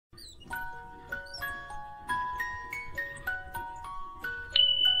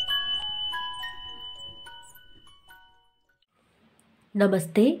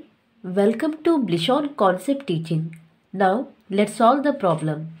Namaste. Welcome to Blishon Concept Teaching. Now let's solve the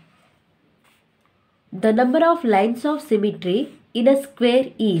problem. The number of lines of symmetry in a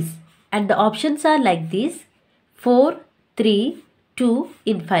square is, and the options are like this: 4, 3, 2,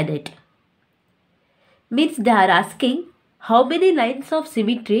 infinite. Means they are asking how many lines of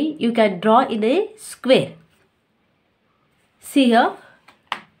symmetry you can draw in a square. See here.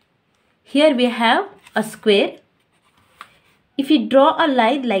 Here we have a square. If you draw a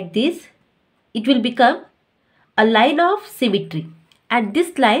line like this, it will become a line of symmetry. And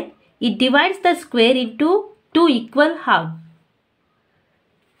this line, it divides the square into two equal halves.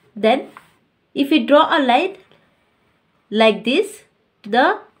 Then, if we draw a line like this,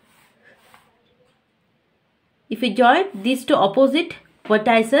 if we join these two opposite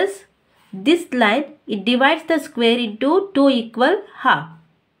vertices, this line, it divides the square into two equal halves.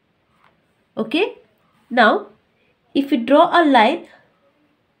 Okay. Now, if we draw a line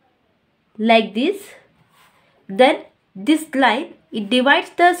like this, then this line, it divides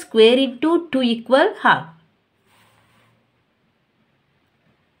the square into two equal halves.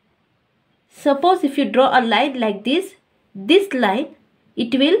 Suppose if you draw a line like this line,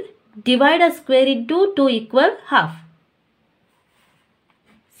 it will divide a square into two equal halves.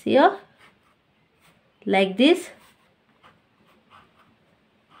 See here, like this.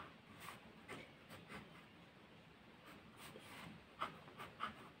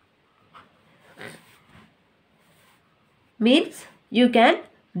 Means you can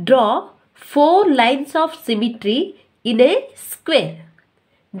draw 4 lines of symmetry in a square.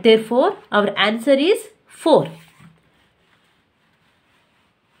 Therefore, our answer is 4.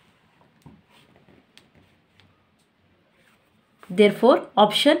 Therefore,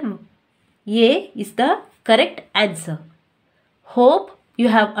 option A is the correct answer. Hope you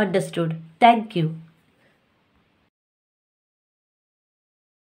have understood. Thank you.